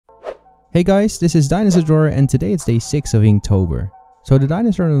Hey guys, this is Dinosaur and today it's day 6 of Inktober. So the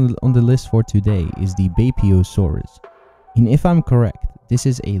dinosaur on the list for today is the Beipiaosaurus. And if I'm correct, this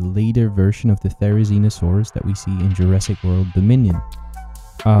is a later version of the Therizinosaurus that we see in Jurassic World Dominion.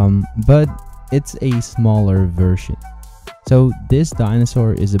 But it's a smaller version. So this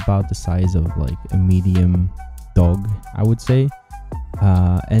dinosaur is about the size of like a medium dog, I would say.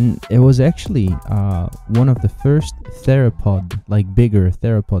 And it was actually one of the first theropod, like bigger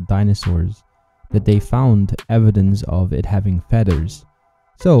theropod dinosaurs that they found evidence of it having feathers.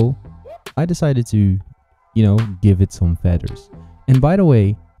 So I decided to, give it some feathers. And by the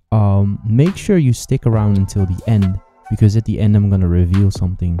way, make sure you stick around until the end, because at the end I'm gonna reveal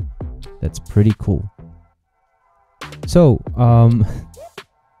something that's pretty cool. So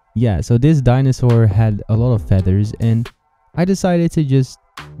yeah, so this dinosaur had a lot of feathers, and I decided to just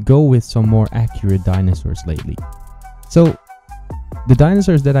go with some more accurate dinosaurs lately. So the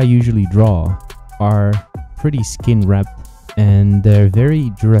dinosaurs that I usually draw are pretty skin wrapped, and they're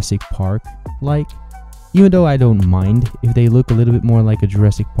very Jurassic Park like, even though I don't mind if they look a little bit more like a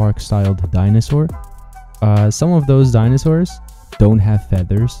Jurassic Park styled dinosaur. Some of those dinosaurs don't have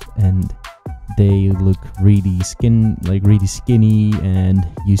feathers and they look really skinny, and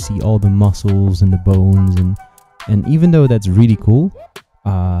you see all the muscles and the bones, and even though that's really cool,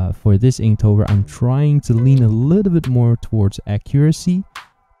 for this Inktober I'm trying to lean a little bit more towards accuracy,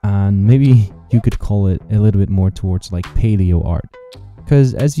 and maybe you could call it a little bit more towards like paleo art,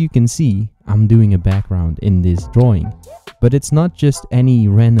 because as you can see I'm doing a background in this drawing, but it's not just any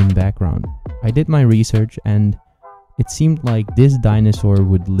random background. I did my research and it seemed like this dinosaur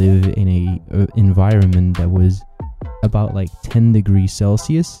would live in a environment that was about like 10 degrees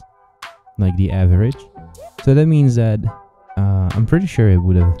Celsius, like the average. So that means that I'm pretty sure it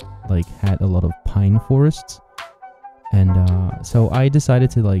would have like had a lot of pine forests, and so I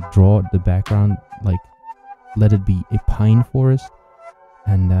decided to like draw the background, like let it be a pine forest,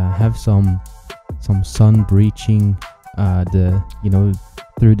 and have some sun breaching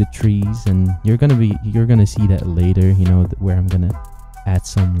through the trees, and you're gonna see that later, where I'm gonna add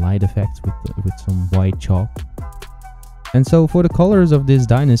some light effects with some white chalk. And so for the colors of this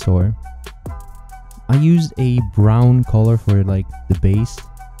dinosaur, I used a brown color for like the base,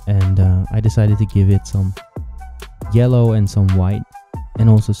 and I decided to give it some yellow and some white, and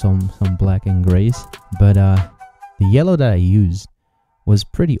also some black and grays. But the yellow that I used was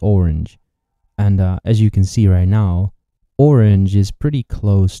pretty orange, and as you can see right now, orange is pretty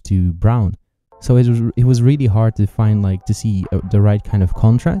close to brown, so it was really hard to find to see the right kind of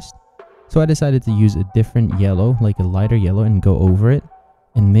contrast. So I decided to use a different yellow, like a lighter yellow, and go over it,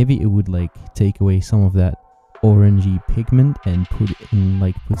 and maybe it would like take away some of that orangey pigment and put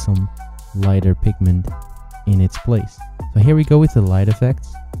some lighter pigment in its place. So here we go with the light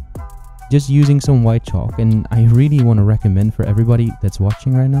effects, just using some white chalk, and I really want to recommend for everybody that's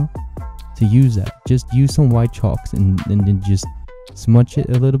watching right now to use that. Just use some white chalks and then just smudge it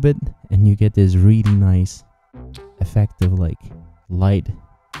a little bit, and you get this really nice effect of like light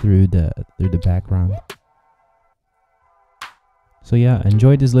through the background. So yeah,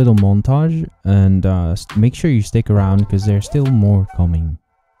 enjoy this little montage, and make sure you stick around because there's still more coming.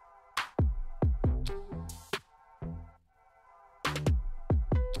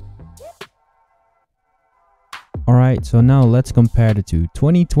 Alright, so now let's compare the two,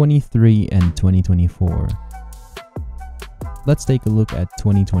 2023 and 2024. Let's take a look at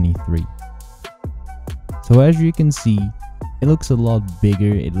 2023. So as you can see, it looks a lot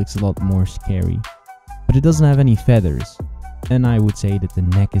bigger, it looks a lot more scary, but it doesn't have any feathers. And I would say that the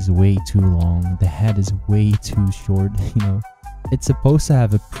neck is way too long, the head is way too short, It's supposed to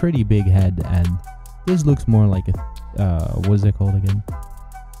have a pretty big head, and this looks more like a, what is it called again?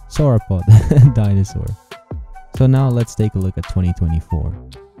 Sauropod dinosaur. So now let's take a look at 2024.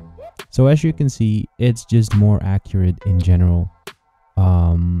 So as you can see, it's just more accurate in general.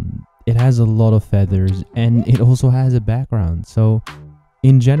 It has a lot of feathers, and it also has a background. So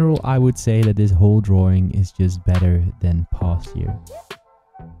in general, I would say that this whole drawing is just better than past year.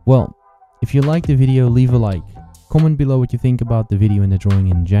 Well, if you liked the video, leave a like. Comment below what you think about the video and the drawing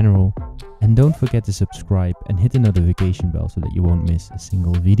in general. And don't forget to subscribe and hit the notification bell so that you won't miss a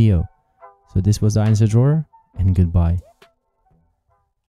single video. So this was Dinosaur, and goodbye.